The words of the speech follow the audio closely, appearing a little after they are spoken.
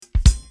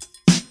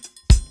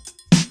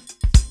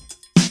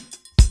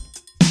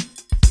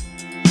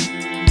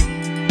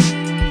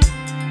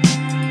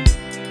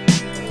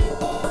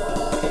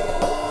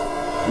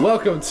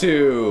Welcome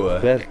to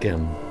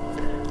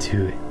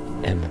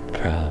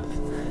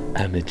Improv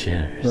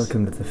Amateurs.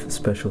 Welcome to the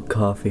special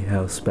coffee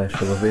house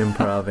special of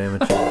Improv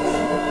Amateurs.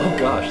 Oh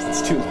gosh,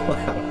 that's too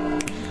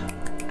loud.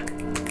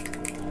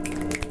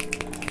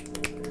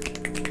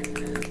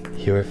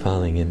 You are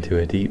falling into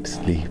a deep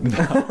sleep.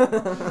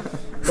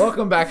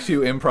 Welcome back to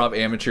Improv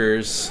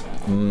Amateurs.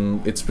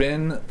 It's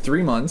been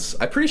 3 months.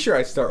 I'm pretty sure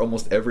I start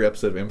almost every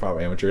episode of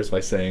Improv Amateurs by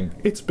saying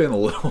it's been a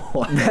little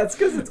while. That's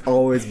because it's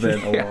always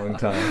been a long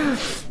time.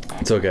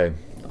 It's okay.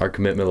 Our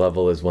commitment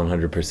level is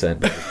 100% at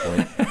this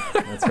point.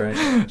 That's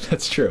right.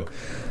 That's true.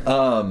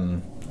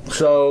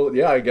 So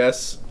yeah, I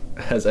guess,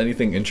 has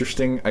anything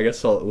interesting? I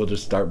guess we'll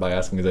just start by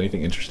asking, has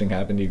anything interesting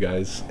happened to you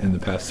guys in the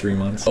past 3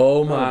 months?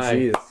 Oh my.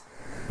 jeez.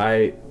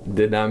 I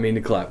did not mean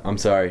to clap. I'm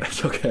sorry.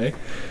 That's okay.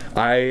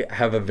 I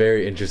have a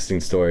very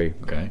interesting story.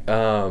 Okay.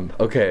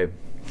 Okay.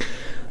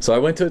 So I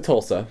went to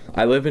Tulsa.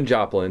 I live in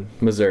Joplin,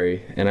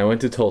 Missouri, and I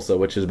went to Tulsa,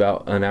 which is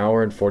about an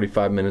hour and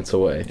 45 minutes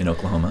away. In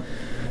Oklahoma.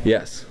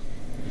 Yes.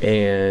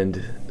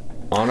 And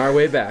on our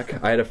way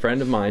back, I had a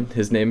friend of mine.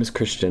 His name is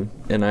Christian,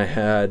 and I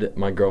had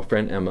my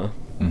girlfriend Emma.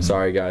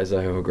 Sorry guys,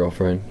 I have a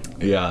girlfriend.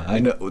 Yeah, I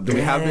know.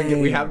 We have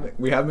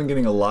been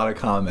getting a lot of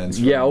comments.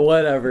 From Yeah,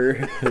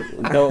 whatever.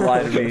 Don't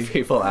lie to me.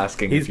 People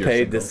asking. He's if you're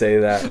paid to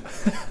single. say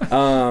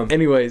that.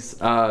 Anyways,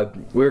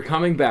 we were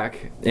coming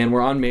back, and we're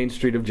on Main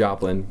Street of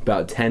Joplin,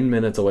 about 10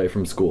 minutes away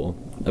from school.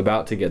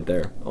 About to get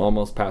there,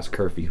 almost past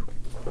curfew.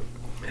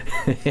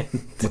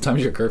 What time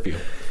is your curfew?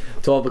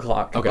 12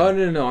 o'clock. Okay. Oh,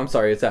 no, I'm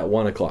sorry. It's at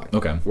 1 o'clock.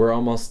 Okay. We're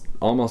almost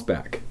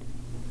back.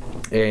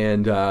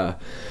 And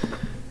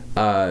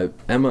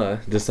Emma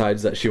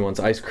decides that she wants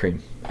ice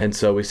cream. And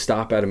so we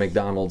stop at a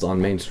McDonald's on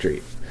Main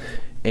Street.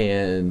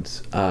 And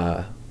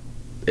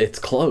it's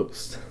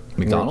closed.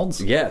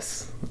 McDonald's?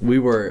 Yes. We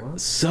were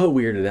so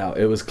weirded out.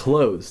 It was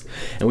closed.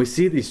 And we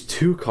see these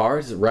two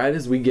cars right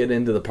as we get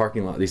into the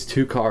parking lot. These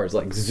two cars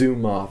like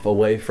zoom off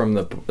away from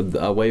the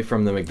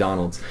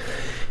McDonald's.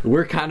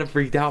 We're kind of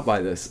freaked out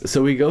by this.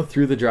 So we go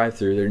through the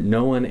drive-thru.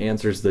 No one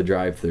answers the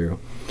drive-thru.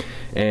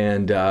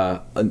 And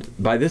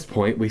by this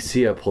point, we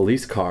see a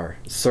police car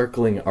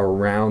circling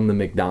around the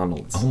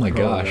McDonald's. Oh my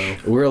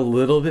gosh. We're a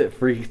little bit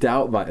freaked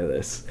out by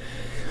this.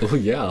 Oh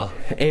yeah.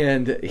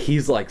 And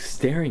he's like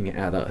staring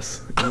at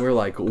us. And we're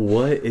like,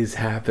 what is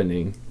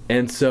happening?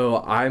 And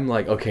so I'm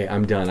like, okay,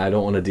 I'm done. I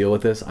don't want to deal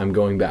with this. I'm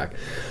going back.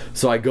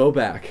 So I go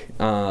back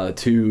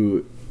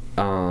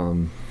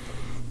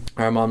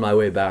I'm on my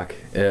way back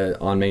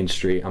on Main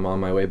Street. I'm on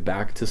my way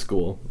back to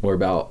school. We're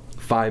about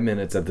 5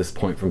 minutes at this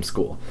point from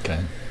school. Okay.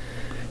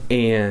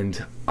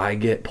 And I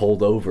get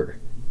pulled over.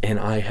 And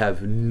I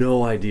have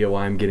no idea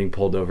why I'm getting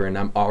pulled over. And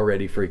I'm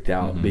already freaked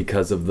out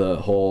because of the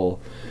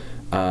whole...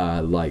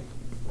 the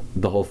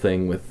whole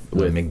thing with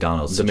the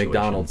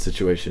McDonald's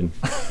situation.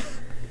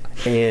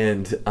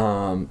 And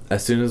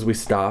as soon as we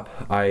stop,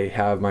 I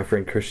have my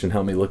friend Christian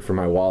help me look for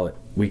my wallet.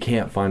 We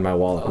can't find my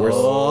wallet. We're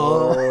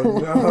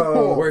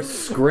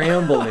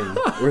scrambling.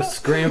 We're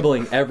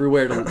scrambling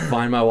everywhere to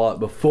find my wallet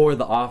before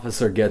the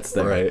officer gets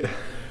there. Right.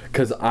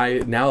 Because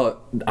I'm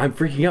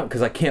freaking out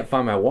because I can't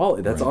find my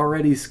wallet. That's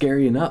already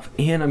scary enough.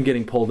 And I'm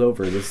getting pulled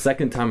over. The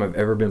second time I've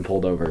ever been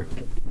pulled over.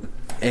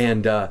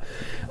 And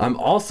I'm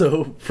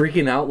also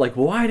freaking out, like,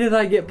 why did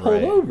I get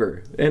pulled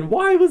over? And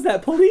why was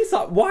that police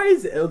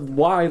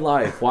why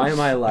life? Why am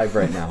I alive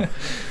right now?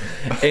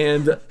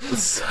 And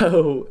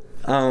so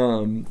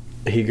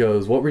he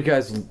goes, what were you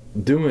guys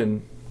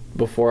doing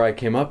before I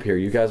came up here?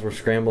 You guys were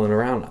scrambling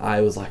around.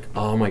 I was like,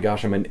 oh my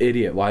gosh, I'm an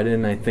idiot. Why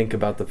didn't I think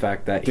about the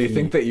fact that Do you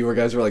think that you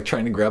guys were like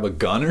trying to grab a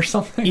gun or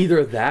something?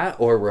 Either that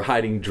or we're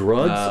hiding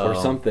drugs or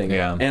something.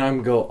 Yeah. And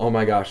I'm oh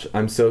my gosh,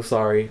 I'm so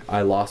sorry.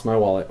 I lost my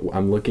wallet.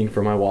 I'm looking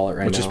for my wallet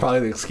right now. Which is probably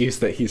the excuse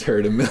that he's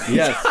heard a million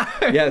Yes,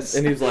 times. yes.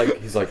 And he's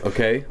like,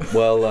 okay,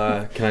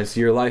 well, can I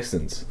see your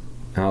license?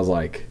 And I was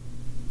like,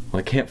 well,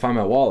 I can't find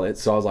my wallet.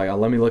 So I was like,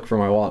 let me look for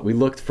my wallet. We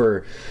looked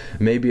for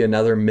maybe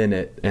another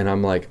minute, and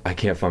I'm like, I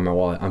can't find my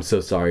wallet. I'm so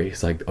sorry.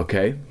 He's like,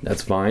 okay,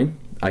 that's fine.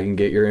 I can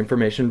get your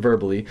information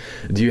verbally.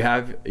 Do you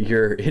have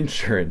your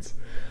insurance?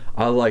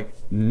 I was like,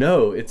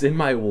 no, it's in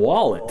my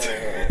wallet.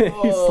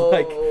 He's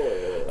like,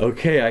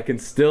 okay, I can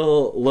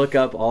still look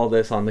up all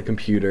this on the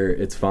computer.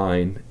 It's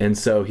fine. And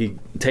so he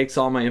takes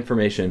all my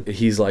information.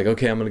 He's like,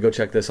 okay, I'm going to go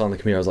check this on the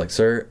computer. I was like,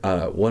 sir,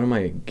 what am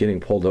I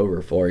getting pulled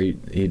over for? He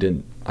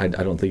didn't, I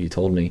don't think he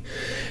told me.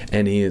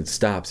 And he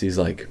stops. He's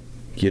like,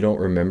 you don't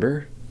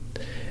remember?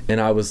 And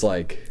I was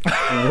like,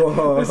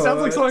 This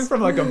sounds like something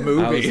from like a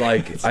movie.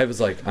 I was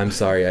like, I'm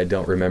sorry, I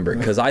don't remember.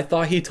 Because I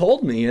thought he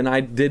told me and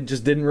I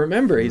just didn't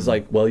remember. He's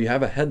like, well, you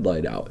have a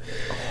headlight out.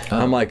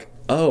 I'm like,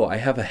 oh, I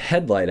have a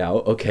headlight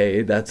out.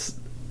 Okay, that's,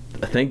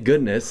 thank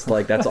goodness.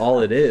 Like, that's all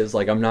it is.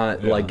 Like, I'm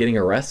not like getting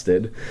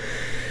arrested.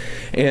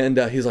 And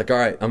he's like, all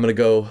right, I'm going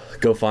to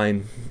go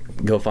find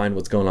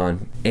what's going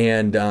on.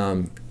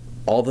 And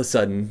all of a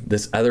sudden,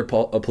 this other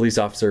police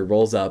officer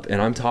rolls up,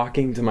 and I'm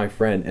talking to my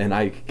friend, and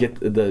I get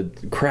the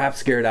crap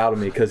scared out of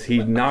me because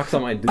he knocks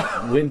on my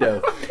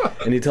window,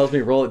 and he tells me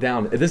to roll it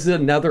down. This is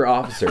another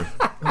officer.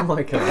 Oh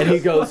my god. And he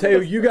goes,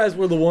 "Hey, you guys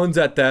were the ones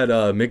at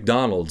that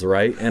McDonald's,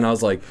 right?" And I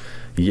was like,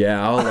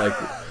 "Yeah." I was like,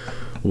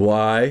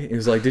 "Why?" He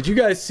was like, "Did you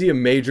guys see a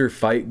major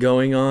fight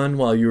going on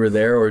while you were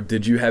there, or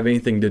did you have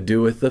anything to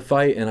do with the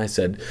fight?" And I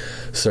said,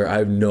 "Sir, I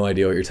have no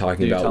idea what you're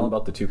talking Did you about." tell him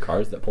about the 2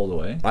 cars that pulled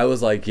away? I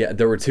was like, "Yeah,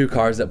 there were 2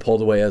 cars that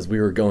pulled away as we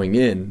were going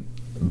in,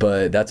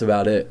 but that's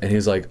about it." And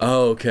he's like,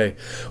 "Oh, okay.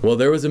 Well,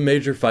 there was a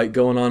major fight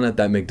going on at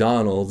that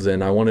McDonald's,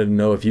 and I wanted to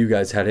know if you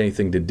guys had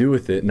anything to do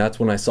with it, and that's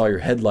when I saw your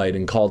headlight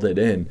and called it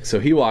in." So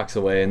he walks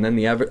away, and then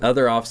the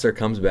other officer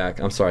comes back.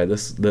 I'm sorry,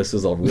 this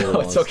is a real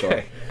long It's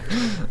okay.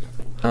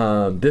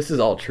 story. This is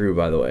all true,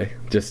 by the way.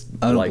 Just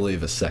I don't like,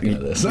 believe a second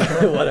of this.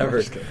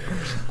 whatever.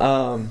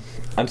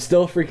 I'm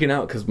still freaking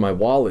out because my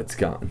wallet's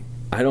gone.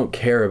 I don't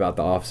care about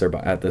the officer,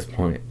 but at this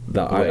point,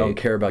 I don't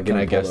care about Can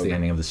getting I guess pulled the over.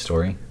 ending of the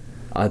story?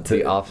 To-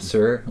 The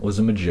officer was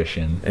a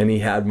magician. and he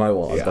had my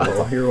wallet.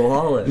 Yeah. Your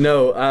wallet.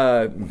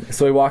 No,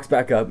 so he walks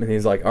back up and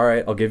he's like, "All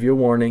right, I'll give you a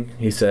warning."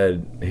 He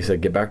said,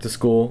 "Get back to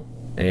school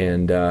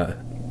and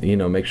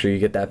make sure you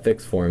get that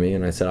fixed for me."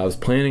 And I said, "I was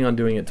planning on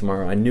doing it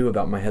tomorrow. I knew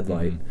about my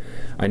headlight.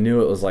 I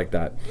knew it was like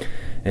that."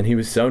 And he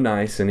was so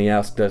nice, and he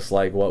asked us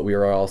like what we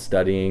were all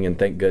studying, and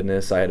thank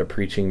goodness I had a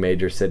preaching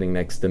major sitting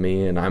next to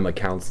me, and I'm a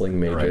counseling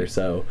major, Right.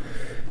 so.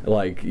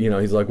 Like,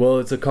 he's like, "Well,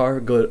 it's a car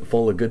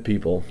full of good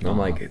people." I'm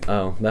like,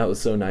 "Oh, that was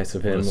so nice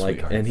of him." What a Like,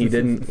 sweetheart. and he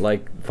didn't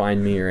like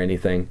find me or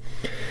anything.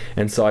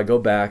 And so I go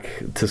back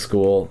to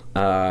school,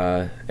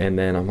 and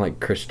then I'm like,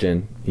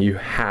 "Christian, you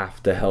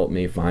have to help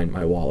me find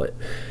my wallet."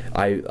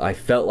 I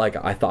felt like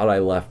I thought I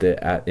left it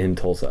in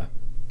Tulsa,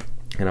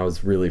 and I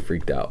was really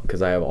freaked out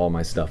because I have all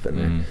my stuff in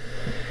there.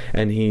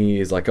 And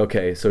he's like,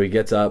 "Okay." So he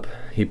gets up,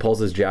 he pulls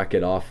his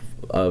jacket off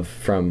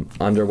from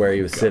under where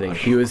he was sitting.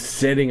 He was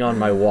sitting on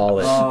my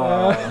wallet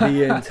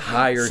the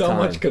entire So time.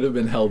 much could have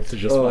been helped to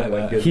just Oh by my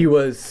that. goodness. He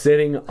was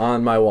sitting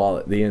on my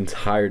wallet the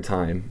entire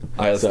time.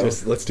 All right, So-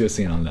 let's do a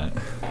scene on that.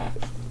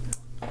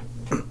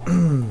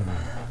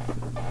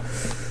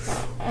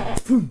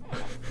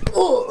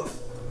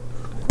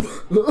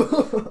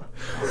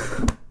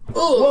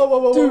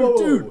 Whoa,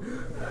 Dude.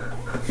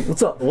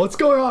 What's up? What's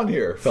going on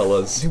here,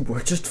 fellas? Dude,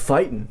 we're just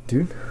fighting,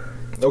 dude.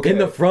 Okay. In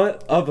the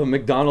front of a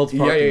McDonald's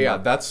parking Yeah.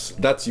 lot.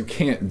 That's you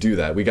can't do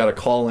that. We got to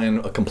call in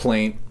a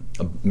complaint.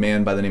 A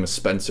man by the name of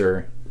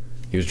Spencer.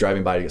 He was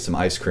driving by to get some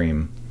ice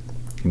cream.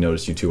 He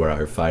noticed you 2 are out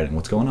here fighting.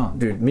 What's going on?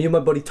 Dude, me and my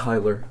buddy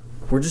Tyler,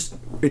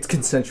 it's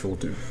consensual,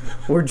 dude.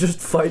 We're just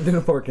fighting in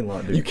a parking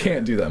lot, dude. You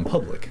can't do that in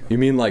public. You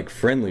mean like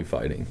friendly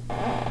fighting?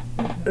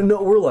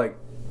 No, we're like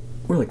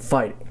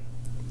fighting.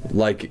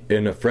 Like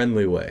in a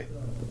friendly way?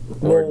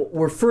 Well,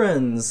 we're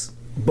friends,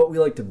 but we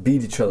like to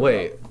beat each other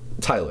Wait, up.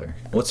 Tyler,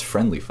 what's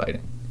friendly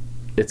fighting?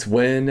 It's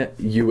when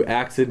you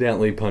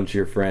accidentally punch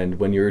your friend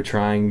when you're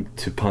trying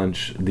to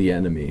punch the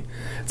enemy.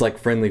 It's like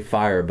friendly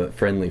fire, but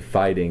friendly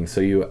fighting.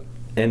 So you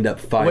end up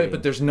fighting. Wait,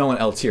 but there's no one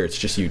else here. It's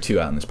just you 2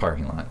 out in this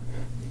parking lot.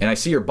 And I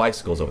see your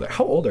bicycles over there.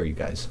 How old are you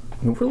guys?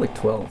 I mean, we're like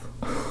 12.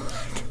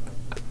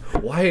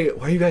 Why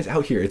are you guys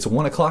out here? It's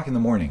 1 o'clock in the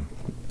morning.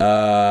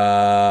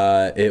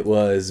 It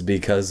was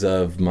because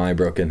of my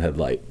broken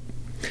headlight.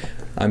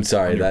 I'm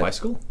sorry. On your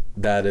bicycle?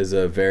 That is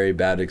a very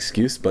bad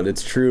excuse, but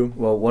it's true.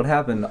 Well, what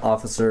happened,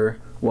 officer,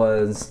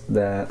 was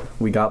that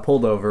we got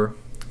pulled over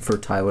for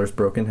Tyler's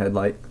broken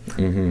headlight.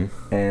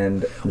 Mm-hmm.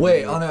 And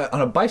Wait, on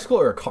a bicycle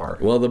or a car?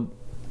 Well,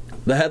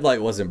 the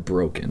headlight wasn't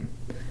broken.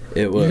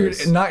 It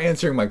was. You're not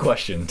answering my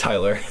question,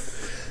 Tyler.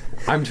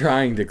 I'm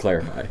trying to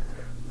clarify.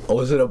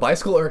 Was it a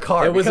bicycle or a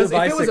car? It was a Because if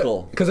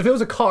bicycle. Because if it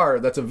was a car,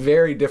 that's a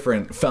very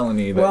different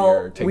felony that you're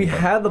well, taking. we from.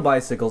 had the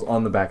bicycles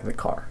on the back of the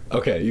car.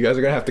 Okay, you guys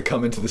are gonna have to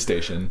come into the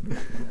station.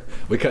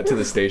 We cut to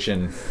the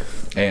station,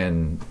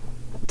 and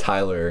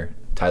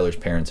Tyler's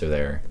parents are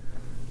there.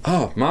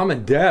 Oh, Mom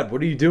and Dad,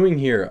 what are you doing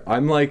here?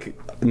 I'm like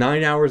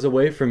 9 hours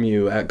away from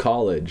you at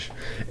college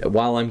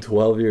while I'm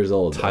 12 years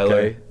old. Tyler,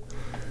 okay?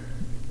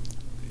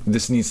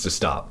 this needs to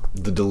stop.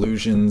 The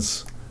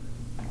delusions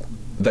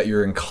that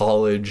you're in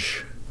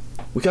college.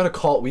 We gotta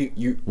call.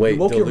 You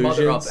woke your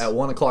mother up delusions? at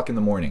 1 o'clock in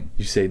the morning.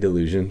 You say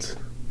delusions.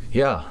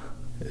 Yeah,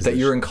 that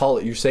you're in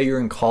college. You say you're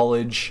in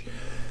college.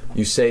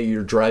 You say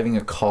you're driving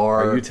a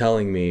car. Are you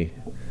telling me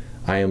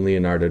I am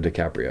Leonardo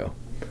DiCaprio?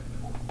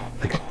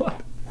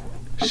 What?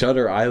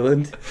 Shutter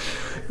Island?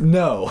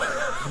 No,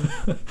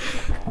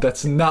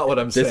 that's not what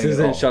I'm saying. This at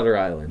isn't all. Shutter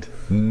Island.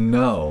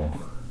 No,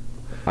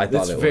 I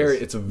thought it's it very.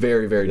 was. It's a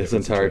very, very This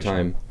different entire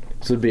situation. time.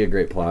 This would be a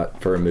great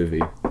plot for a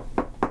movie.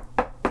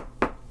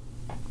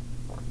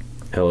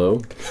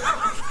 Hello?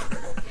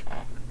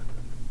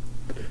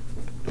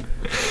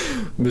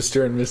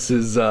 Mr. and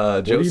Mrs.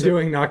 Joseph. What are you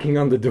doing knocking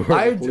on the door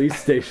I- of the police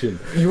station?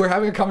 You were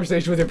having a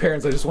conversation with your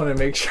parents. I just wanted to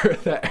make sure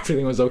that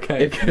everything was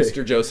okay. Okay.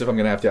 Mr. Joseph, I'm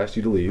going to have to ask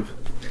you to leave.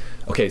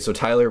 Okay, so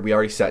Tyler, we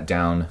already sat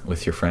down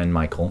with your friend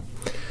Michael,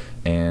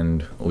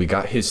 and we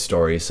got his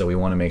story, so we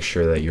want to make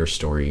sure that your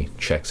story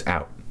checks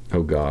out.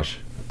 Oh gosh.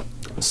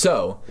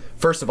 So,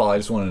 first of all, I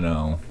just want to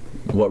know,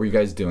 what were you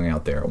guys doing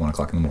out there at 1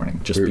 o'clock in the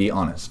morning? Just be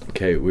honest.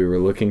 Okay, we were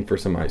looking for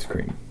some ice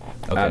cream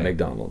Okay. at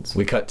McDonald's.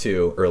 We cut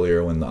to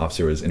earlier when the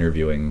officer was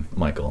interviewing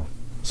Michael.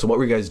 So what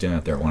were you guys doing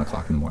out there at 1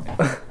 o'clock in the morning?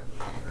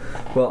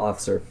 Well,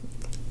 officer,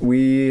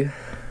 we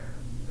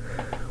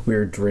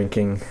were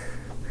drinking,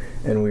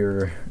 and we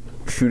were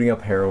shooting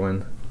up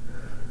heroin,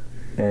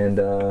 and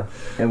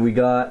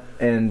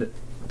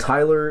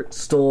Tyler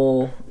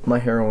stole my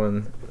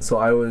heroin, so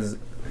I was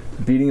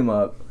beating him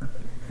up,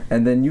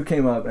 and then you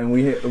came up, and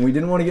we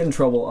didn't want to get in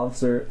trouble,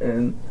 officer,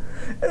 and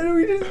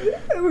we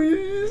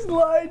just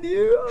lied to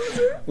you,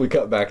 officer. We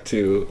cut back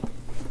to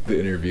the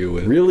interview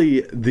with...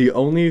 Really, the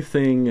only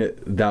thing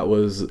that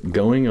was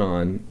going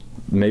on,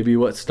 maybe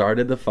what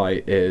started the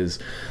fight, is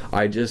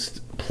I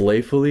just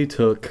playfully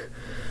took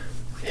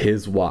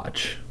his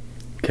watch.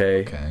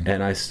 Okay.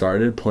 And I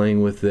started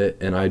playing with it,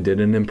 and I did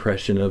an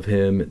impression of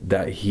him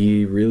that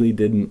he really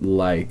didn't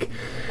like,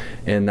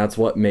 and that's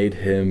what made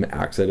him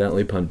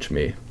accidentally punch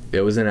me.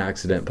 It was an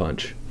accident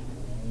punch.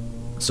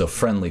 So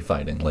friendly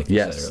fighting, like you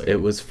said Yes, earlier.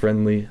 it was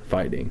friendly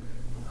fighting.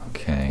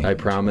 Okay. I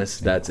promise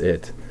that's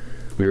it.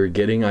 We were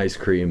getting ice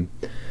cream.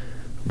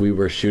 We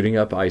were shooting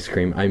up ice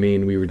cream. I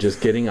mean, we were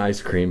just getting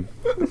ice cream.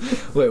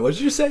 Wait, what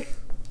did you say?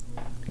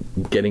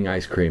 Getting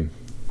ice cream.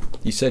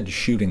 You said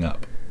shooting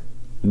up.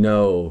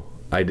 No,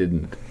 I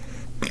didn't.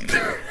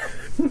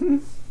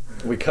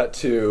 We cut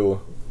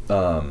to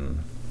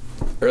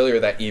earlier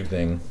that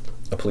evening.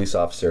 A police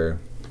officer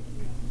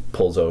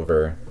pulls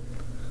over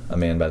a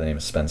man by the name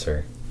of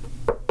Spencer.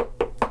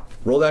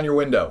 Roll down your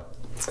window.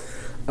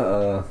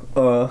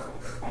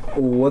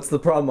 What's the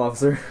problem,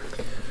 officer?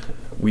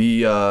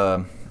 We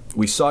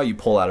saw you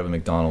pull out of a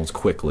McDonald's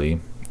quickly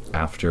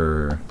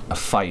after a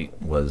fight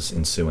was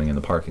ensuing in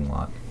the parking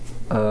lot.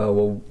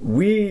 Well,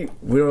 we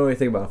don't know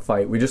anything about a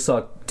fight. We just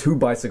saw two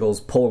bicycles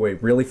pull away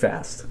really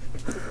fast.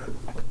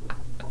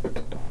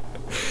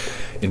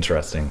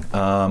 Interesting.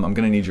 I'm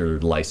gonna need your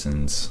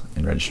license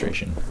and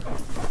registration.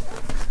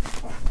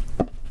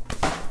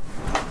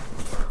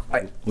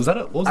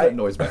 What was that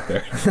noise back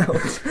there?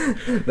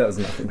 That was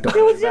nothing. Don't It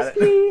worry was about just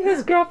me,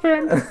 his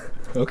girlfriend.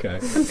 Okay.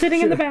 I'm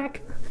sitting in the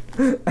back.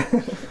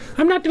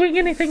 I'm not doing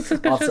anything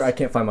suspicious. Officer, I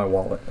can't find my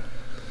wallet.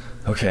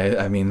 Okay,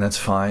 I mean, that's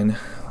fine.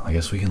 I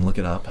guess we can look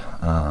it up.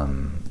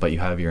 But you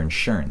have your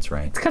insurance,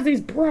 right? It's because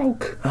he's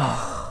broke.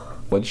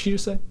 What did she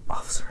just say?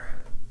 Officer,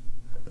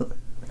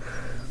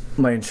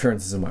 my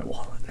insurance is in my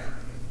wallet,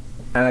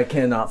 and I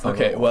cannot find.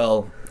 Okay, my wallet.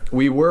 well,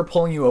 we were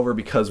pulling you over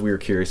because we were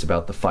curious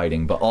about the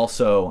fighting, but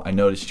also I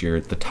noticed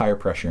the tire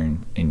pressure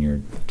in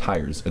your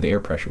tires, or the air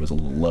pressure was a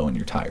little low in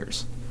your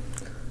tires.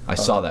 I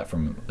saw that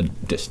from a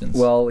distance.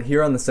 Well,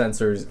 here on the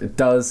sensors, it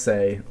does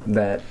say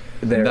that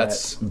they're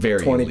That's at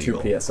very 22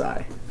 illegal.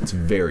 psi. It's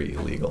very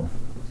illegal.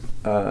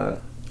 You're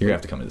gonna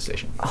have to come to the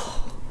station.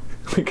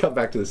 We cut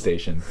back to the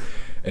station,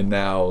 and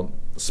now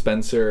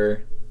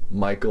Spencer,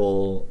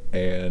 Michael,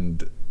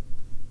 and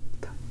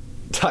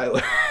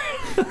Tyler.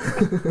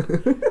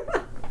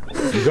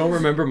 You don't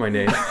remember my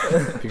name?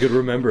 If you could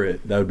remember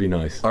it, that would be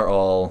nice. are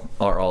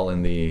all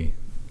in the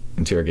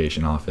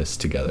interrogation office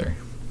together.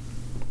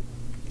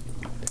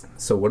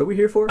 So what are we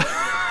here for?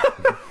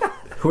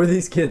 Who are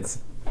these kids?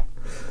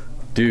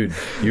 Dude,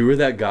 you were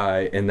that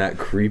guy in that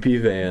creepy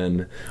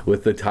van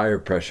with the tire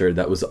pressure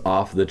that was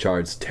off the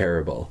charts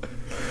terrible.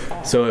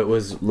 So it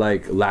was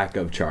like lack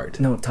of chart.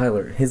 No,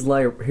 Tyler. His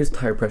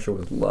tire pressure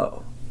was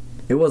low.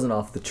 It wasn't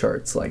off the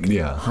charts like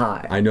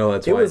high. I know,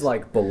 that's it why was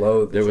like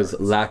below. there was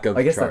lack of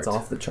I guess chart. that's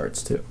off the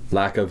charts too.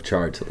 Lack of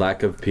chart,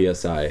 lack of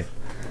PSI.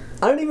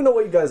 I don't even know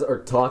what you guys are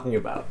talking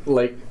about.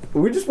 Like,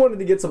 we just wanted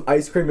to get some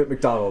ice cream at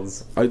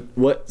McDonald's.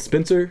 What,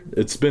 Spencer?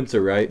 It's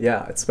Spencer, right?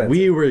 Yeah, it's Spencer.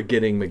 We were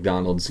getting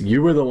McDonald's.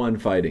 You were the one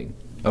fighting.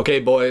 Okay,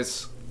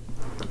 boys,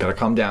 gotta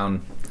calm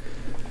down.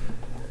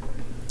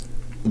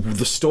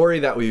 The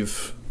story that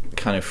we've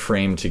kind of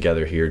framed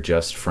together here,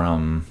 just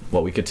from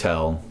what we could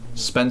tell,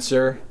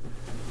 Spencer,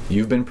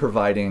 you've been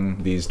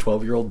providing these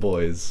 12-year-old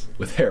boys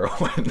with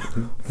heroin.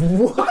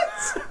 What?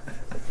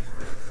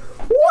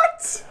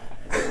 What?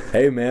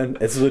 Hey, man,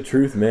 it's the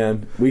truth,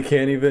 man. We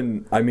can't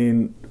even,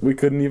 we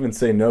couldn't even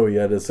say no. He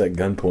had us at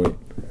gunpoint.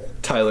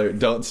 Tyler,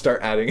 don't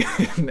start adding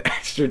in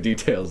extra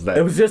details.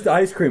 It was just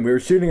ice cream. We were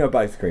shooting up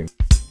ice cream.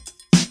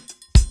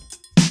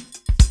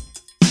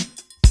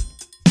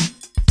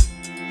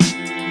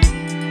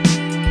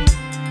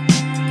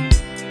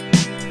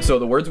 So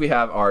the words we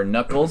have are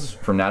Knuckles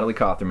from Natalie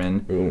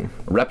Cotherman, Ooh.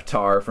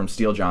 Reptar from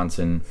Steele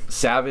Johnson,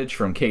 Savage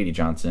from Katie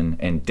Johnson,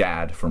 and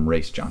Dad from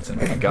Race Johnson.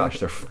 Oh my gosh,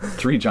 there are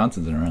 3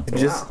 Johnsons in a row.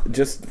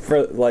 Just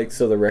for, like,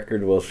 so the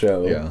record will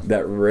show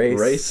that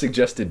Race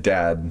suggested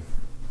Dad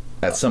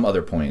at some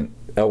other point.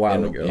 A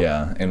while ago.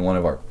 Yeah, in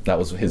that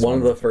was his one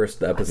of the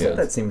first episodes.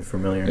 That seemed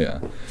familiar.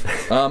 Yeah.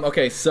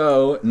 Okay,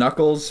 so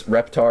Knuckles,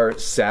 Reptar,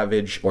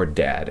 Savage, or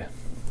Dad.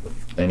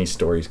 Any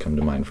stories come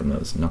to mind from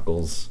those?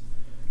 Knuckles,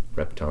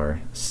 Reptar,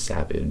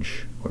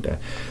 Savage, or Dad.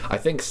 I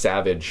think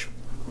Savage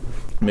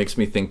makes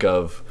me think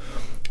of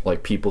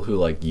like people who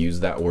like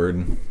use that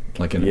word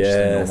like in just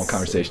a normal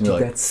conversation. They're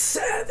like, That's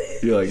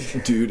savage. you're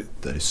like, dude,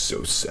 that is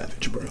so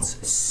savage, bro.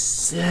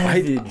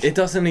 Savage. It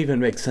doesn't even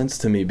make sense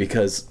to me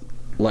because,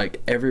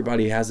 like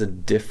everybody has a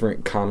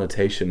different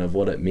connotation of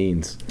what it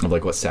means. Of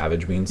like what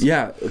savage means.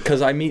 Yeah,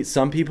 because I meet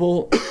some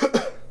people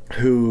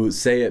who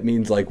say it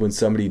means like when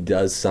somebody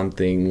does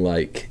something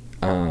like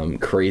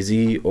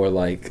crazy or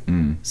like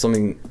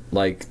something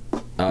like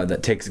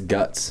that takes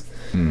guts,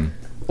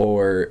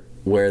 or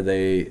where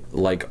they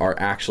like are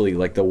actually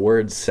like the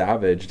word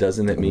savage,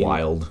 doesn't it mean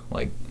Wild,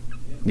 like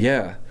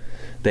yeah,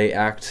 they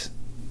act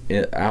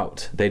it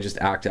out. They just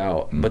act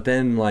out. But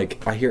then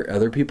like I hear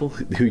other people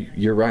who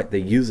you're right, they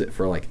use it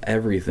for like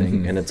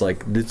everything, and it's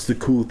like it's the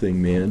cool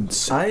thing, man.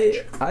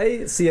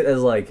 I see it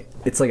as like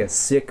it's like a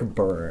sick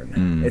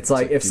burn. It's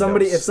like if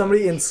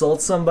somebody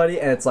insults somebody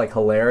and it's like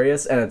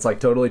hilarious and it's like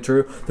totally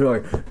true, they're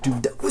like,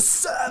 dude, that was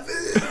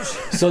savage.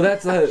 So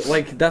that's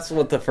that's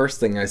what the first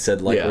thing I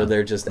said, like where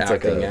they're just it's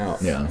acting like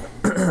out. Yeah.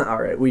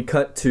 All right, we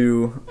cut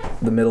to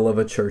the middle of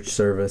a church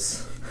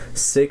service.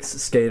 6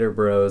 skater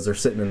bros are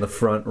sitting in the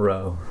front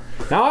row.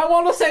 Now I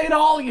want to say to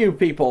all you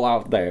people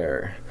out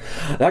there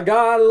that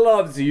God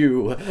loves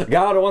you,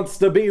 God wants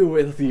to be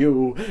with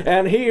you,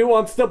 and He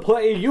wants to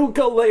play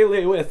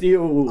ukulele with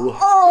you.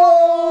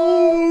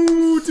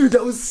 Oh, dude,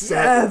 that was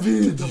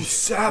savage.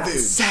 Savage.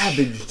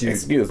 Savage, dude.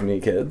 Excuse me,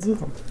 kids.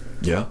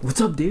 Yeah. What's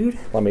up, dude?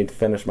 Let me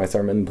finish my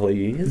sermon,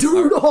 please.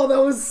 Dude, oh,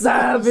 that was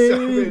savage.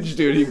 Savage,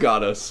 dude. You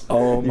got us.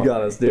 Oh, You got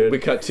us, dude. We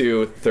cut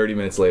to 30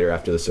 minutes later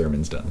after the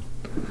sermon's done.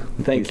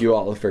 thank you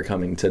all for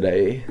coming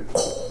today.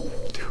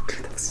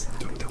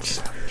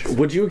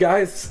 Would you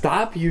guys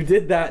stop? You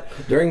did that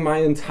during my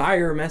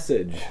entire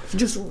message. He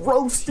just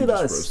roasted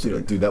us.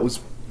 Dude, that was.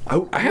 I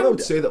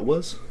would say that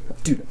was.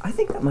 Dude, I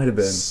think that might have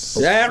been.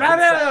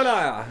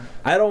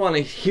 I don't want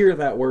to hear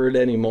that word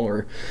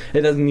anymore.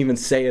 It doesn't even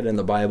say it in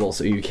the Bible,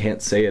 so you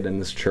can't say it in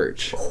this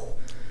church.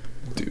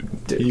 Dude,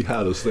 he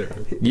had us there.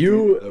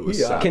 You That was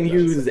can savage.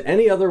 use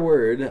any other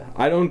word.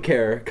 I don't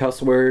care.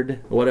 Cuss word,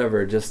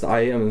 whatever. Just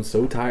I am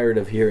so tired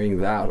of hearing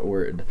that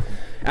word.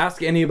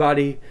 Ask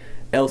anybody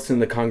else in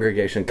the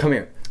congregation. Come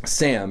here.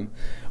 Sam,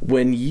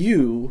 when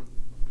you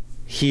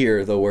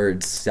hear the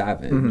word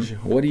savage,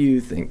 what do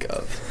you think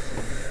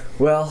of?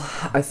 Well,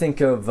 I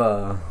think of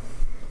an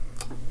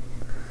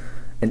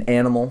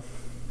animal.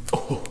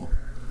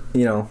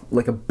 You know,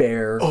 like a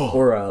bear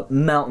or a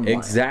mountain lion.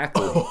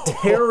 Exactly.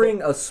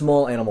 Tearing a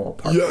small animal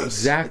apart. Yes.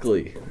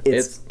 Exactly.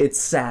 It's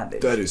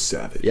savage. That is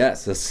savage.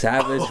 Yes, a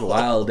savage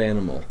wild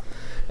animal.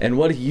 And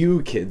what do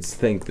you kids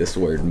think this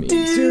word means?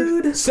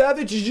 Dude.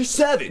 Savage is just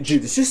savage.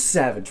 Dude, it's just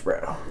savage,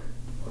 bro.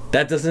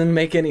 That doesn't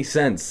make any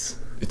sense.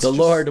 It's The just-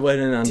 Lord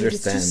wouldn't Dude,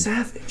 it's understand. just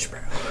savage, bro.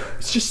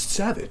 It's just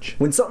savage.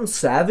 When something's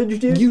savage,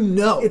 dude, You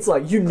know. it's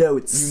like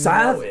it's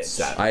savage. it's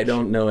savage. I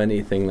don't know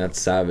anything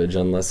that's savage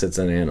unless it's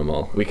an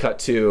animal. We cut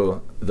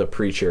to the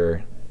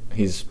preacher.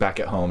 He's back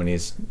at home and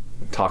he's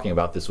talking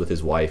about this with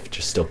his wife,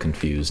 just still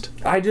confused.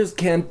 I just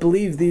can't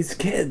believe these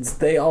kids.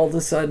 They all of a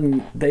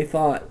sudden, they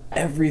thought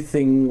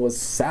everything was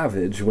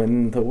savage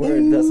when the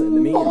word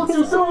doesn't mean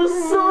savage.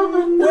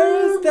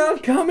 Where is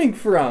that coming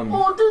from? Dude,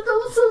 that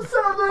was so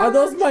savage. Are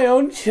those my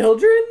own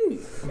children?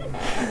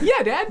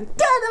 Yeah, Dad. Dad,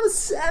 that was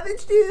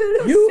savage,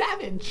 dude. You,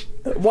 Savage.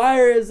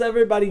 why is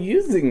everybody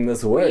using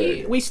this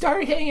word? We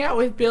started hanging out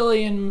with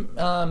Billy and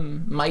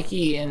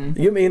Mikey and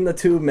You mean the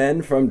two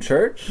men from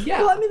church? yeah.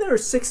 Well, I mean, there were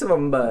 6 of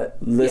them, but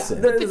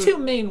Listen, the two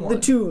main ones.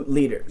 the 2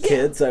 leaders.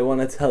 kids, I want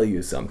to tell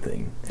you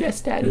something.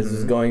 Yes, Dad. This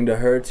is going to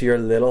hurt your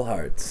little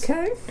hearts.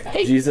 Okay.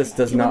 Hey, Jesus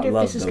does you not wonder if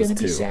love this is those gonna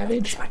be two.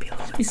 savage.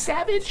 Might be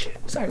savage.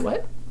 Sorry,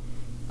 what?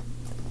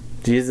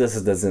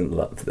 Jesus doesn't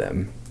love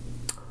them.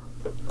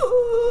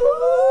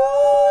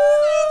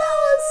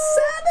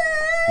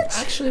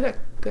 Actually, that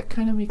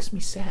kind of makes me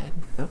sad.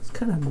 That was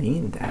kind of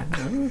mean, Dad. I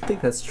don't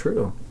think that's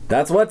true.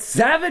 That's what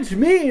savage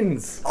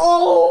means!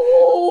 Oh,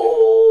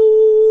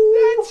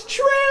 That's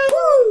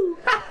true.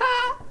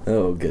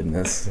 Oh,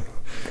 goodness.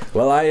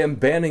 Well, I am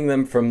banning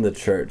them from the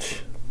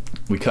church.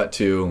 We cut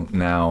to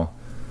now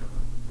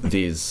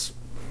these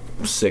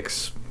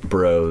 6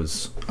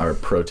 bros are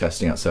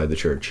protesting outside the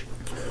church.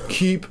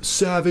 Keep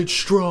savage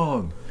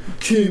strong.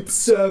 Keep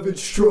savage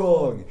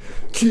strong.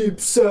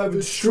 Keep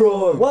savage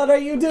strong. What are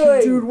you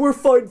doing? dude, we're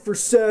fighting for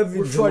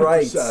savage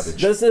rights.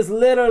 This is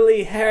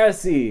literally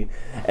heresy.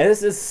 And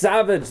this is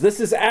savage.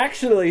 This is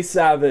actually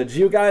savage.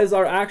 You guys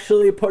are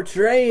actually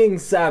portraying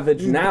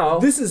savage now.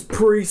 This is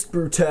priest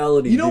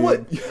brutality. You know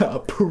dude. what? Yeah,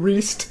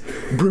 priest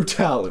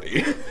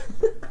brutality.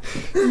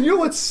 You know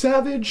what's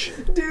savage?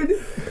 dude?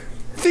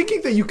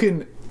 Thinking that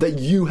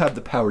you have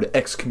the power to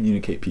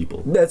excommunicate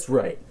people. That's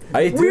right.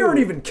 I We do. aren't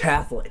even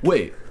Catholic,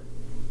 Wait.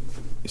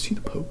 Is he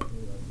the Pope?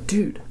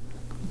 dude.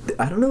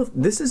 I don't know if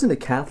this isn't a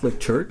Catholic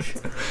church,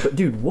 but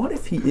dude, what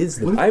if he is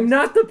the? I'm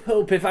not the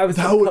Pope if I was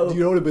the That would, Pope.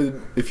 you know what would have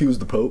been if he was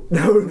the Pope?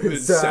 That would have been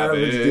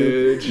savage,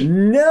 dude.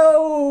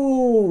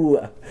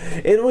 No!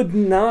 It would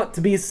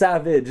not be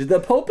savage. The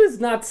Pope is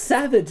not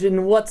savage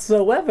in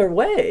whatsoever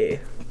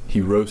way.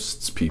 He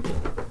roasts people.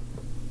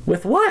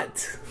 With what?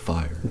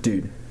 Fire.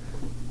 Dude,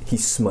 he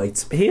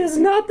smites. He is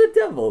not the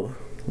devil.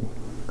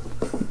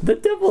 The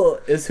devil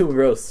is who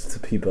roasts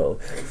people.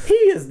 He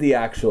is the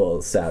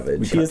actual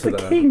savage. He cut is to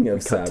the king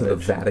of cut to the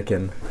savage.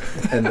 Vatican,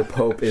 and the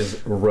Pope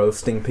is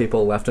roasting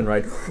people left and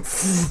right.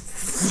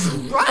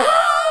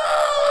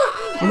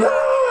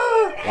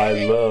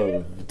 I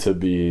love to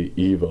be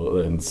evil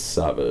and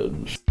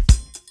savage.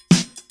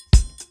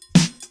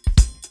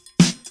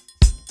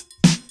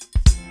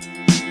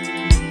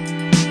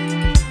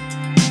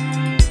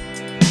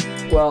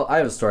 Well, I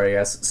have a story, I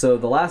guess. So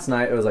the last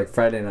night, it was like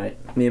Friday night.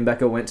 Me and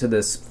Becca went to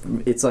this.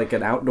 It's like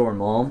an outdoor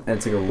mall, and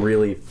it's like a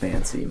really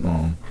fancy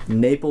mall.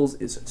 Naples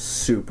is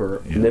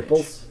super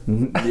Nipples?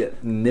 yeah,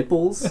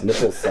 nipples.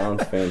 Nipples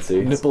sounds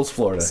fancy. Nipples,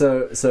 Florida.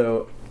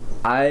 So,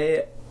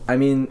 I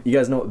mean, you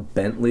guys know what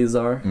Bentleys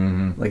are,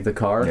 like the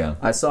car. Yeah.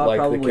 I saw Like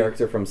probably the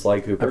character from Sly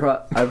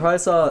Cooper. I probably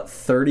saw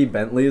 30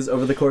 Bentleys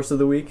over the course of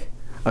the week.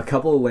 A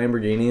couple of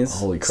Lamborghinis.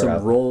 Holy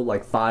crap.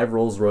 Some 5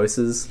 Rolls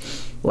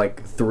Royces,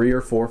 like 3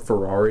 or 4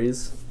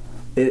 Ferraris.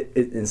 It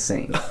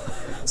insane.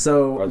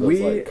 So Are those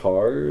like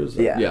cars?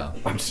 yeah. Yeah.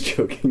 I'm just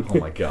joking. Oh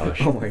my gosh.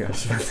 Oh my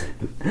gosh.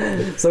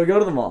 So we go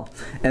to the mall,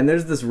 and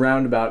there's this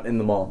roundabout in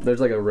the mall.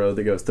 There's like a road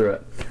that goes through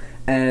it.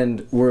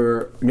 And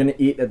we're gonna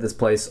eat at this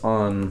place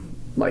on,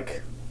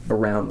 like,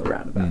 around the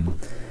roundabout.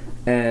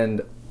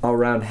 And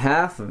around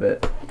half of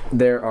it,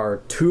 there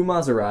are 2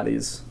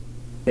 Maseratis,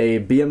 a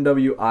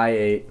BMW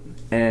i8,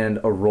 and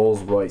a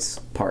Rolls Royce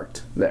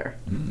parked there.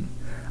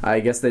 I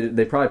guess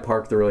they probably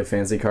park the really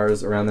fancy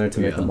cars around there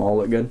to make the mall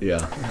look good.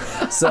 Yeah.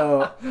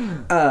 So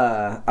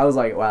I was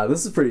like, wow,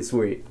 this is pretty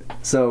sweet.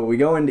 So we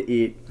go in to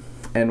eat,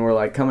 and we're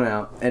like coming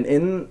out,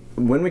 and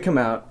when we come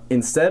out,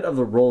 instead of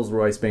the Rolls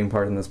Royce being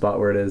parked in the spot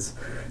where it is,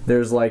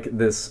 there's like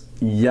this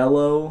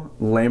yellow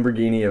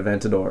Lamborghini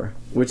Aventador,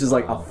 which is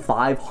like a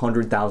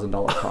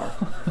 $500,000 car.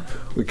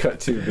 We cut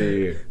to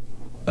the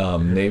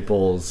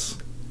Naples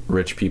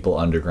Rich People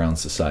Underground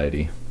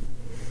Society.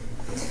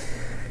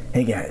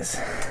 Hey guys,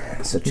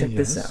 so check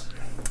this out.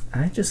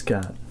 I just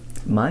got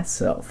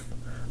myself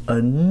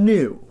a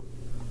new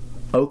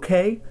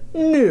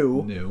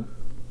New.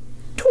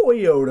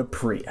 Toyota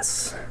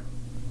Prius.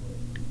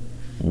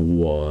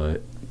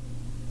 What?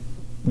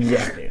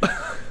 Yeah, dude.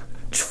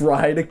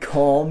 Try to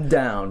calm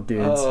down,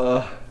 dudes.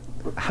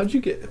 How'd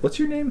you get? What's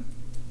your name?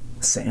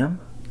 Sam?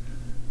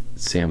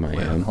 Sam I Wait,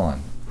 am. hold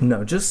on.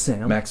 No, just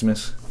Sam.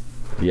 Maximus,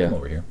 Yeah. come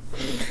over here.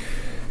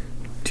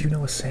 Do you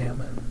know a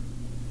Sam?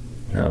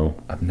 No.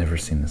 I've never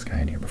seen this guy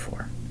in here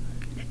before.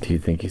 Do you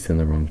think he's in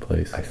the wrong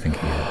place? I think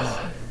he is.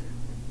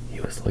 He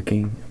was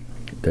looking.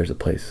 There's a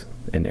place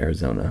in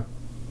Arizona,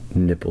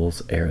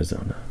 Nipples,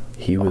 Arizona.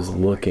 He was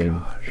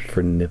looking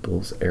for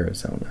Nipples,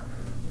 Arizona.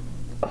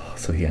 Oh,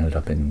 so he ended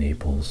up in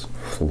Naples,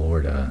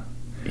 Florida.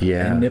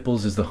 Yeah. And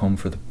Nipples is the home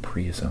for the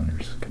Prius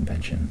Owners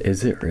Convention.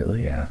 Is it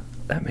really? Yeah.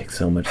 That makes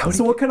so much sense.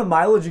 So what kind of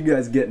mileage you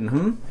guys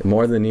getting,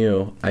 More than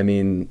you. I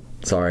mean,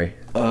 sorry.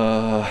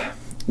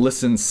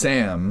 Listen,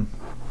 Sam.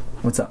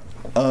 What's up?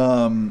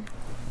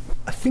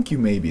 I think you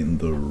may be in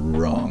the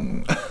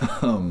wrong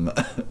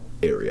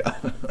area.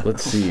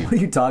 Let's see. What are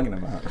you talking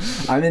about?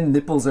 I'm in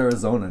Nipples,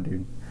 Arizona,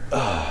 dude.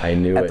 I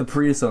knew At it. the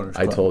Prius Owners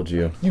I Club. told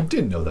you. You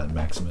did know that,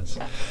 Maximus.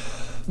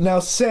 Now,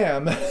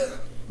 Sam,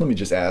 let me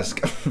just ask,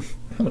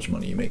 how much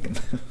money are you making?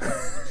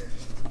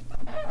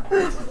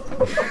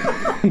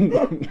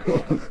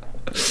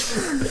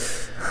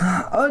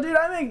 Oh, dude,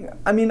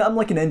 I'm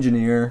like an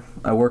engineer.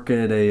 I work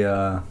at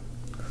a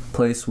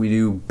place. We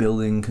do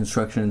building,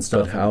 construction, and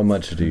stuff. But how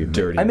much do you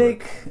Dirty. I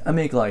work.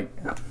 make like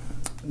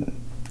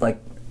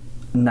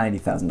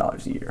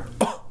 $90,000 a year.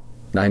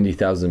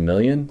 90,000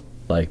 million?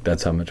 Like,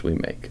 that's how much we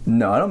make.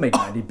 No, I don't make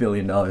 $90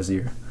 billion a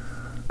year.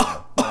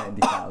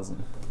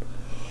 90,000.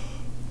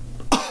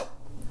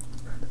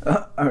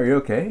 Are you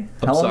okay?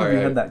 How long have sorry, you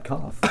I- had that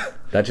cough?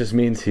 That just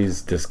means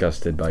he's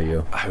disgusted by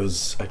you. I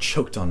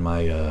choked on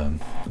my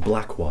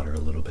black water a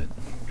little bit.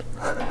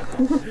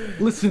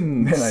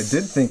 Listen, Man, I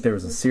did think there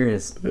was a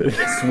serious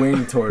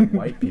swing toward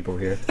white people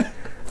here.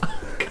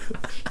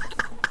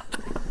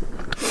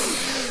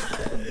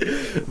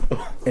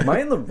 Am I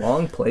in the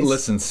wrong place?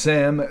 Listen,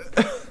 Sam.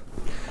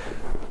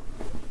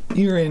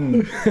 You're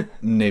in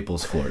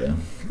Naples, Florida,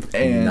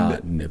 and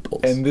Not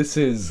Nipples. and this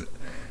is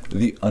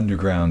the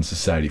Underground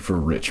Society for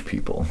Rich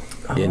People.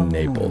 in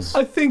Naples.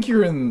 I think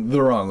you're in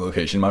the wrong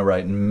location. Am I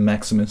right,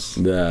 Maximus?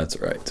 That's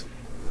right.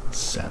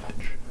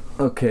 Savage.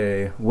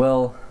 Okay,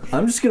 well,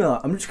 I'm just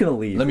gonna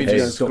leave. Let me If you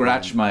just guys don't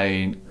scratch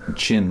my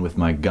chin with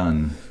my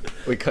gun.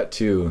 We cut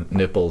to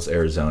Nipples,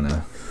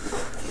 Arizona.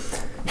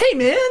 Hey,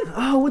 man!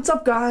 Oh, what's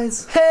up,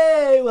 guys?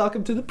 Hey,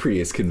 welcome to the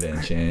Prius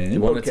convention. You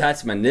want to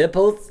touch my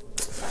nipples?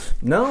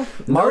 No,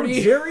 Marty.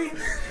 No, Jerry.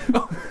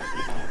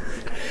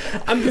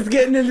 I'm just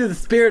getting into the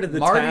spirit of the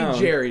Marty town.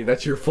 Jerry,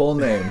 that's your full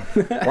name.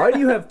 Why do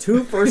you have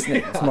 2 first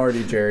names,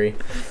 Marty Jerry?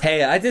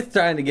 Hey, I just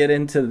trying to get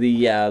into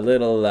the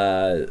little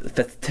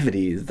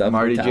festivities. Of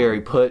Marty the town.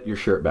 Jerry, put your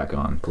shirt back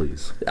on,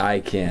 please. I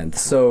can't.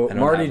 So, I don't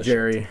Marty have a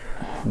Jerry,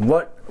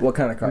 what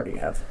kind of car do you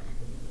have?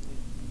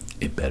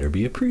 It better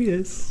be a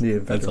Prius. Yeah,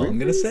 That's better all be I'm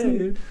gonna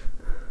say.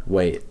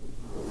 Wait,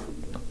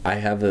 I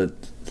have a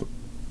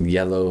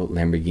yellow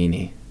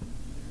Lamborghini.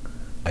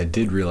 I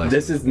did realize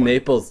This is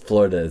Naples,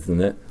 Florida,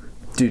 isn't it?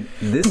 Dude,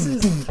 this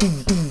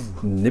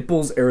is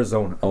Nipples,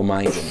 Arizona. Oh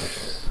my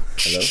goodness.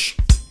 Hello?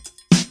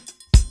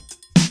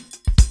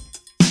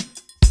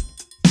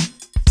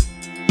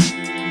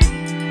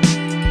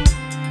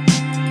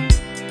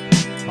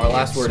 Our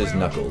last word is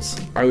knuckles.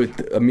 I would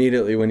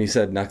immediately, when you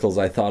said Knuckles,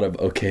 I thought of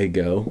OK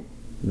Go,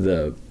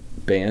 the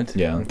band.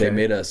 Yeah. They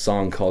made a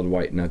song called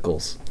White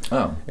Knuckles.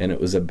 Oh. And it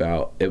was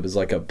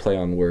like a play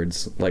on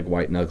words, like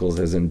white knuckles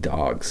as in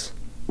dogs.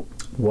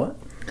 What?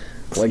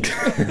 Like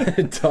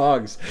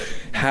dogs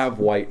have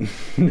white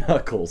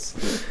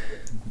knuckles.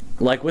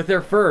 Like with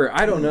their fur.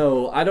 I don't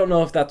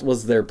know if that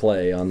was their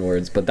play on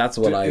words, but that's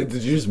what Did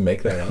you just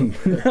make that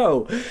up?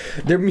 No.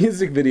 Their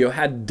music video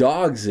had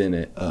dogs in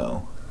it.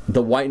 Oh.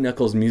 The White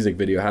Knuckles music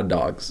video had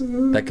dogs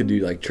that could do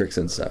like tricks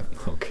and stuff.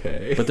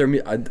 Okay. But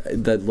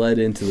that led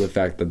into the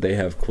fact that they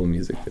have cool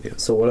music videos.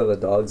 So what are the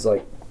dogs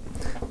like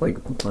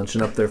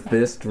punching up their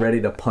fist,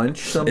 ready to punch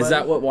somebody? Is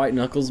that what White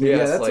Knuckles means? Yeah,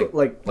 Yes, that's like-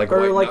 what, like or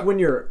white like knuck- when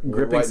you're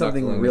gripping white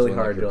something knuckling is really when,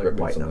 like, hard, you're you're like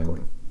white gripping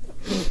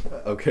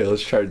knuckling. Okay,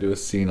 let's try to do a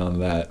scene on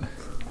that.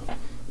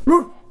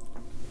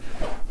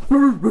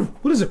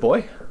 What is it,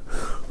 boy?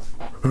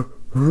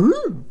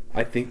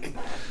 I think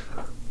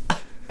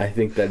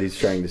that he's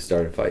trying to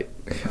start a fight.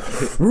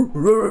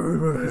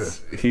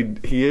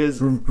 He is.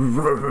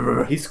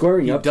 He's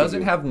squaring He up. doesn't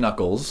to you. have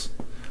knuckles,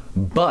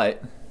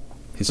 but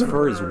his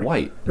fur is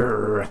white.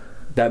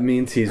 That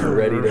means he's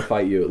ready to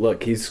fight you.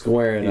 Look, he's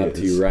squaring up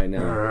to you right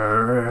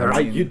now.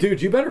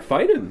 Dude, you better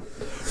fight him.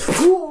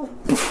 Oh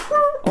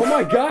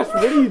my gosh,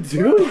 what are you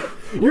doing?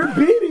 You're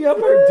beating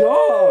up our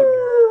dog.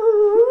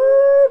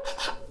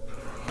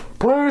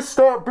 Please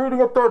stop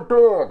beating up that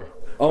dog.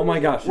 Oh my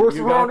gosh.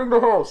 the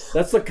house.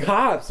 That's the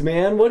cops,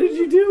 man. What did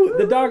you do?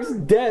 The dog's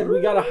dead.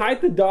 We gotta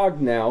hide the dog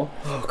now.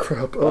 Oh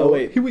crap! Oh,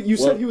 wait. You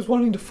said he was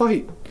wanting to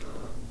fight.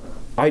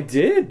 I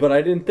did, but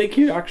I didn't think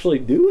you'd actually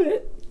do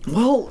it.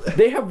 Well,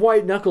 They have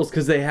white knuckles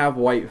because they have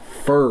white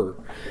fur.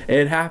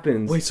 It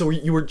happens. wait. So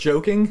you were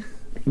joking?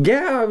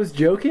 Yeah, I was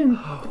joking.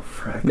 Oh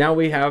frick! Now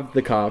we have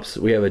the cops.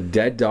 We have a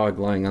dead dog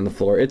lying on the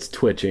floor. It's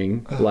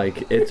twitching.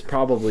 Like, it's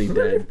probably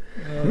dead.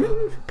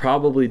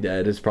 Probably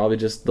dead. It's probably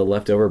just the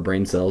leftover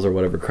brain cells or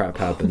whatever crap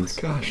happens.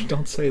 Gosh,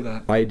 don't say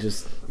that. I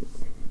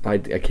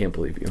can't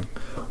believe you.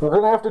 We're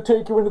gonna have to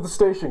take you into the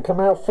station. Come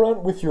out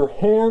front with your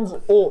hands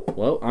up.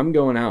 Well, I'm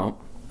going out.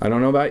 I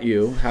don't know about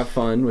you. Have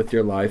fun with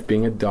your life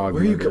being a dog.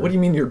 Where are you? murderer. What do you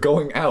mean you're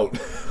going out?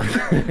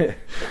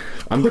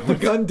 Put the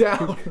gun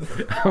down.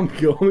 I'm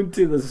going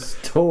to the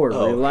store.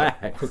 Oh,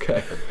 Relax.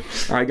 Okay.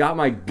 I got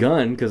my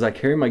gun because I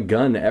carry my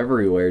gun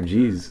everywhere.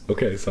 Jeez.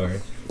 Okay. Sorry.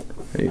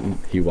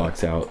 He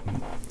walks out.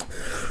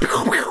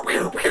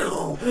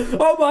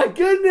 Oh my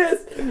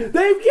goodness!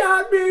 They've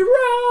got me!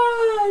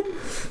 Run!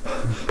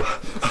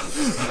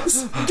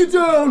 Get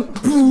down!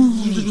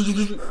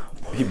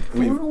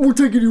 We're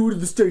taking you to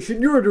the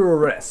station. You're under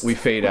arrest. We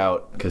fade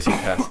out because he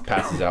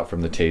passes out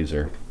from the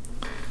taser.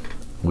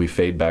 We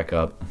fade back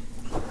up.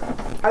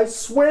 I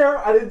swear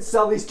I didn't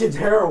sell these kids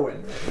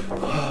heroin.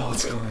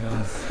 What's going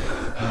on?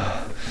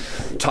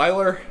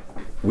 Tyler,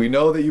 we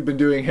know that you've been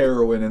doing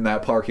heroin in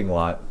that parking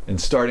lot and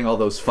starting all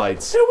those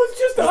fights. It was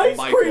just ice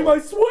Michael. cream, I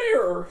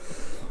swear!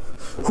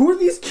 Who are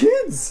these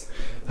kids?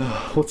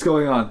 What's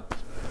going on?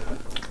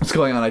 What's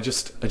going on? I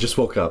just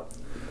woke up.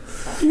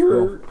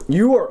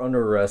 You are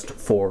under arrest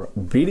for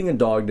beating a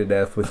dog to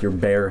death with your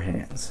bare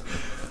hands.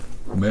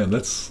 Man,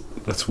 that's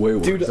way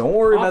worse. Dude, Don't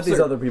worry about these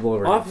Officer, other people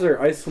over here. Officer,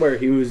 I swear,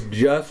 he was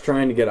just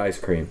trying to get ice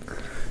cream.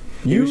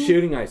 He was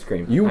shooting ice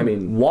cream. You I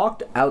mean,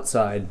 walked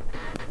outside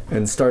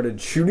and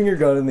started shooting your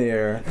gun in the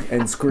air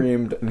and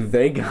screamed,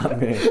 "They got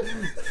me."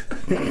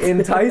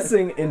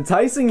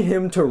 enticing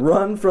him to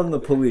run from the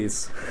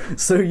police.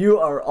 So you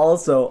are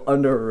also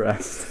under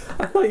arrest.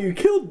 I thought you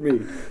killed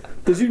me.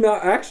 Did you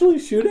not actually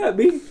shoot at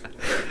me?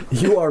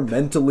 You are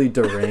mentally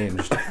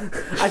deranged.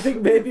 I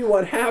think maybe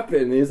what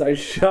happened is I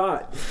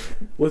shot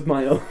with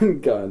my own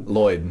gun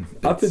Lloyd.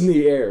 up in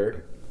the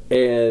air,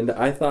 and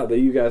I thought that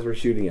you guys were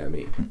shooting at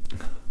me.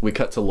 We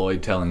cut to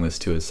Lloyd telling this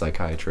to his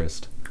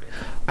psychiatrist.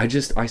 I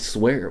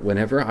swear,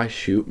 whenever I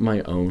shoot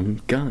my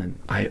own gun,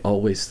 I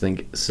always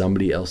think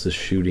somebody else is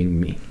shooting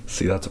me.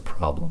 See, that's a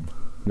problem.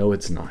 No,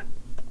 it's not.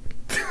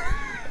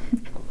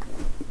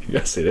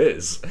 Yes, it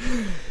is.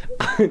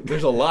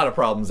 There's a lot of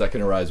problems that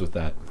can arise with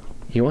that.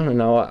 You want to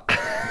know what?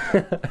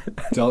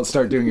 Don't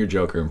start doing your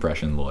Joker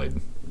impression, Lloyd.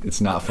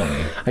 It's not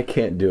funny. I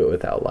can't do it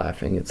without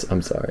laughing.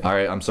 I'm sorry. All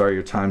right, I'm sorry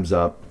your time's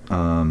up.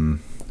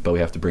 But we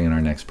have to bring in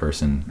our next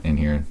person in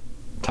here.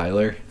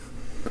 Tyler?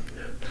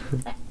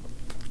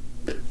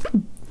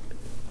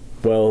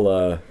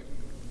 Well,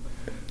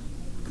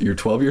 You're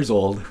 12 years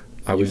old.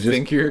 I was you just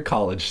think you're a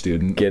college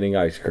student. getting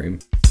ice cream.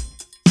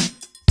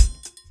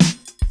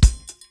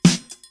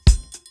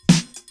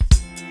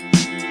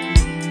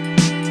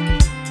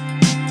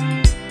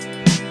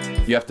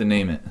 You have to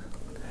name it.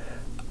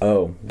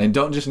 Oh, And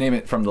don't just name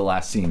it from the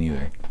last scene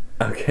either.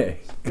 okay.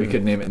 We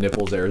could name it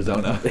Nipples,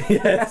 Arizona.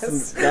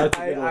 Yes, that's a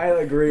good one. I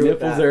agree with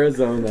Nipples, that.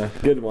 Arizona.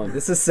 Good one.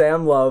 This is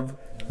Sam Love.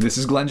 This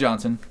is Glenn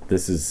Johnson.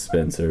 This is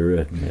Spencer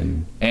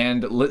Redman.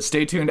 And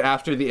stay tuned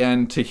after the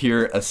end to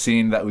hear a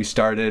scene that we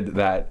started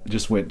that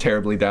just went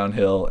terribly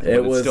downhill. But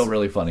it's was still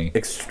really funny.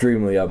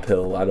 Extremely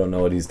uphill. I don't know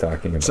what he's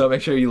talking about. So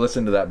make sure you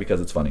listen to that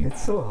because it's funny.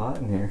 It's so hot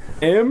in here.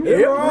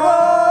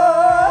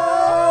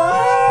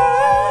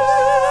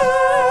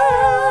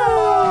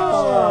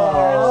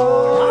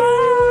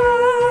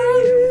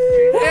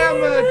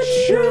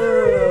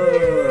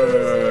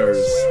 Amateurs!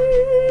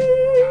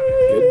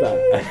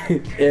 Goodbye.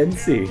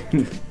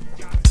 NC.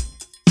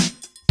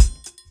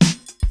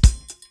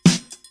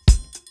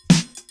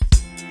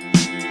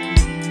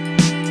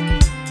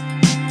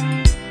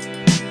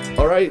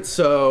 All right,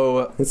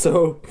 so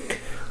So,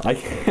 I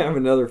have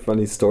another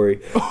funny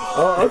story.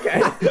 Oh,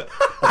 okay.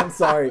 I'm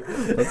sorry.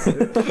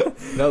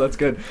 no, that's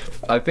good.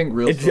 I think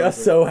real. It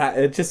just so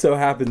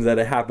happens that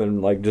it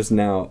happened like just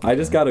now. I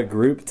just got a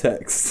group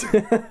text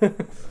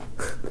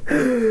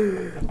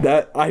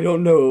that I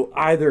don't know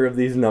either of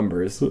these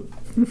numbers.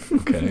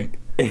 okay.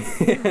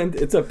 And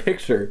it's a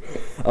picture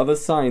of a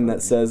sign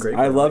that says,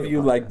 "I love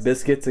you like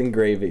biscuits and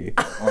gravy."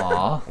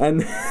 Aw.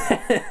 And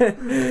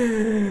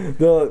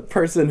the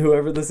person,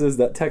 whoever this is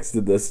that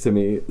texted this to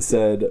me,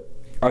 said,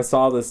 "I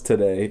saw this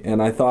today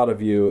and I thought of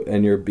you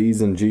and your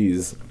B's and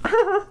G's."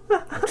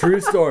 True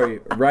story.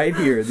 Right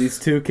here. These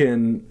two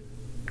can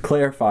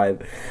clarify.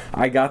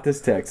 I got this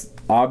text.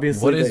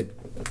 Obviously, What is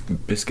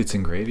biscuits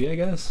and gravy? I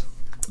guess.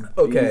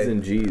 Okay. B's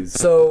and G's.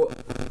 So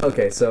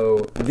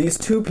these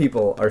two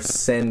people are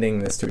sending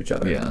this to each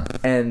other. Yeah.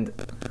 And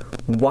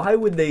why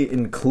would they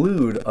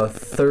include a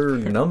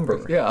third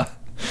number? Yeah.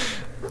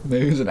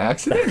 Maybe it was an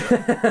accident.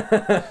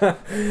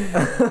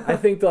 I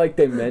think like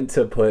they meant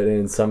to put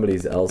in somebody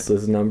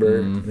else's number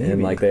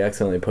and like they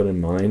accidentally put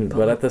in mine.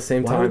 But at the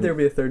same Why time, would there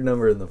be a third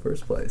number in the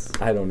first place?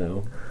 I don't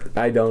know.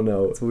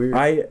 It's weird.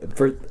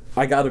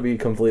 I got to be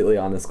completely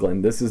honest,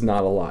 Glenn. This is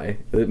not a lie.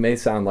 It may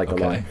sound like a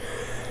lie.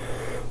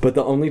 But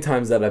the only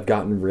times that I've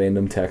gotten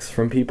random texts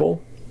from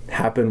people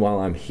happen while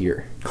I'm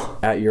here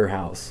at your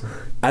house.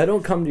 I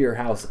don't come to your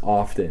house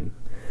often,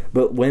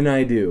 but when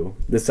I do,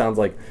 this sounds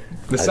like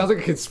a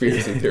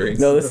conspiracy theory.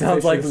 no, this The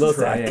sounds like vicious Los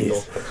triangle.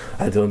 Atkins.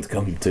 I don't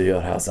come to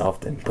your house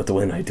often, but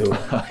when I do,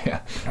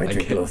 Yeah. I drink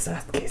get it. Los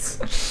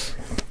Atkins.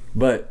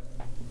 But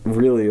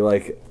really,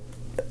 like,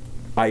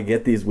 I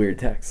get these weird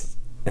texts,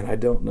 and I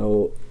don't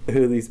know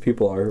who these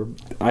people are.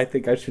 I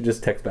think I should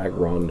just text back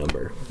wrong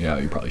number. Yeah,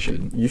 you probably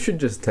should. You should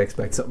just text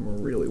back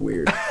something really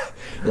weird.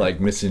 Like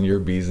missing your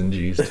B's and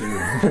G's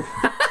too.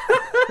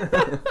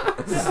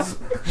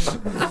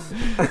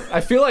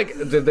 I feel like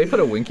did they put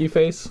a winky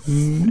face?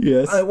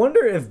 Yes. I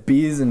wonder if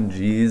B's and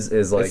G's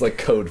is like... It's like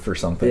code for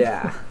something.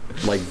 yeah.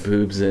 Like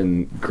boobs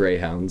and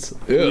greyhounds.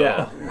 Ew.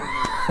 Yeah.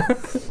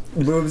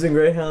 Boobs and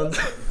greyhounds.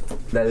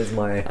 That is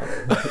my...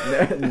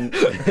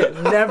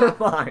 Never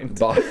mind.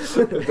 Bars.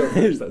 Don't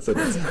finish that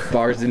sentence.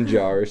 Bars and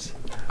jars.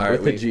 All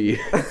right, With a G.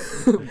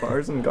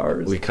 Bars and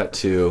gars. we cut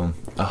to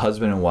a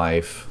husband and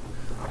wife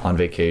on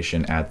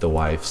vacation at the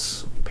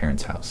wife's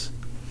parents' house.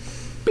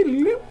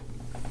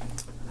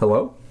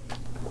 Hello?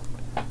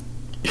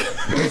 Can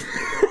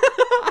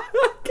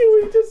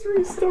we just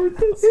restart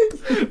this?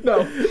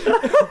 No.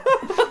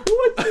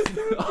 What just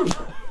happened?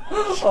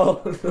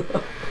 Oh,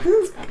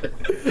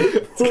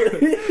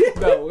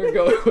 No, we're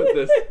going with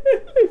this.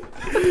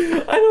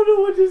 I don't know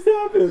what just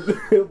happened.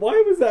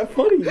 Why was that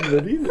funny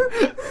even either?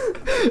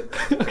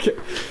 Okay.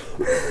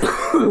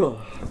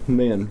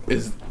 Man.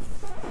 Is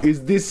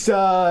this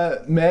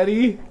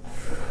Mary?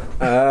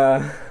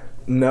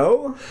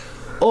 No?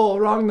 Oh,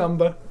 wrong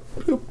number.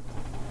 Oh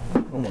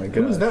my god.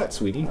 Who's that,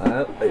 sweetie?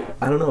 I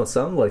don't know. It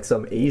sounded like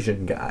some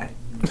Asian guy.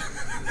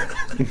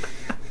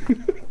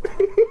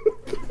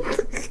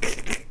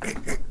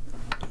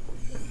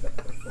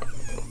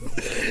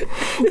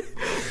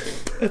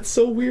 That's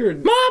so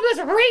weird. Mom is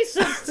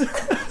racist.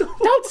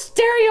 Don't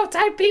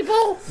stereotype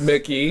people.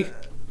 Mickey,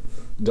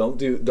 don't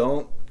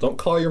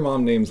call your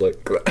mom names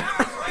like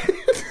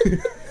that.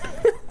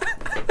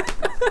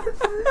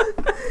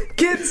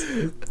 Kids,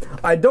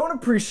 I don't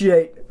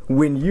appreciate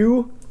when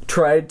you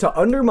tried to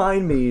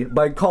undermine me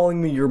by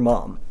calling me your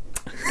mom.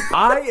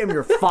 I am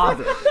your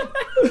father.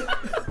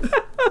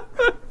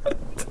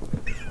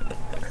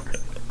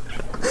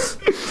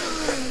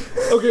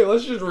 Okay,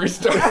 let's just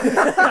restart.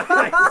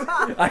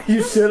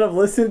 You should have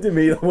listened to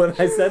me when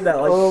I said that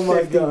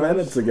like 15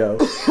 minutes ago.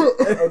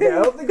 Okay,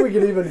 I don't think we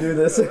can even do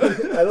this.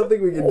 I don't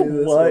think we can do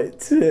this. What?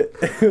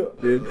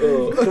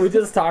 Dude. Can we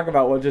just talk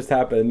about what just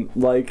happened?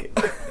 Like,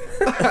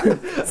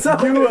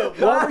 what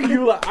were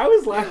you I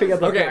was laughing at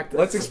the Okay, fact that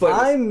let's explain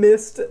I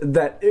missed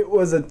that it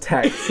was a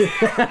text. this.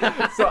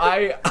 So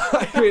I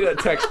made a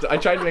text. I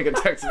tried to make a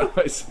text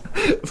noise,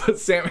 but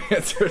Sam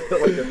answered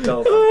it like a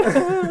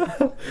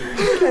telephone.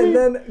 And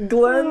then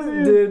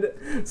Glenn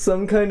did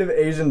some kind of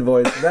Asian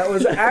voice that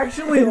was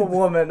actually a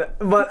woman,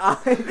 but I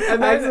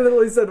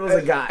accidentally said was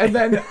a guy. And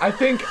then I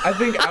think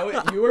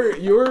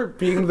you were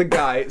being the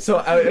guy. So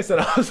I said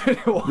husband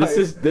and wife.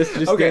 this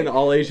just Okay. in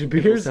all Asian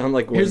people sound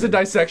like women. Here's the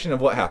dissection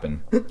of what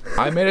happened.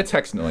 I made a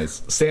text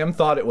noise. Sam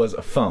thought it was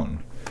a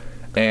phone.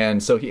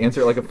 And so he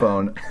answered it like a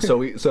phone.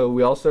 So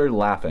we all started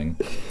laughing.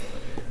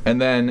 And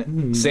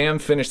then Sam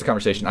finished the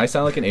conversation. I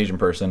sound like an Asian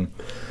person.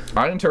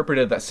 I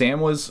interpreted that Sam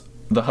was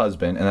the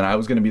husband and then I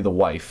was going to be the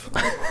wife.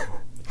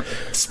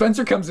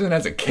 Spencer comes in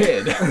as a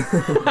kid,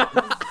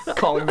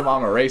 calling the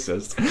mom a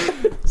racist.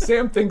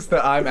 Sam thinks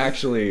that I'm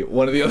actually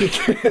one of the other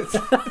kids.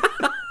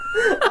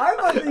 I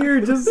thought you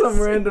were just some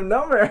random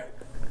number.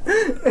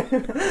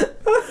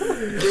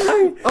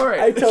 All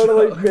right. I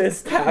totally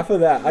missed half of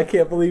that. I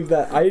can't believe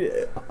that.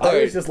 I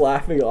Okay. was just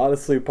laughing,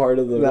 honestly, part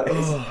of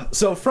the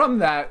So from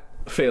that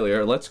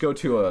failure, let's go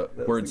to a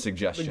word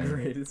suggestion.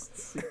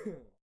 Greatest.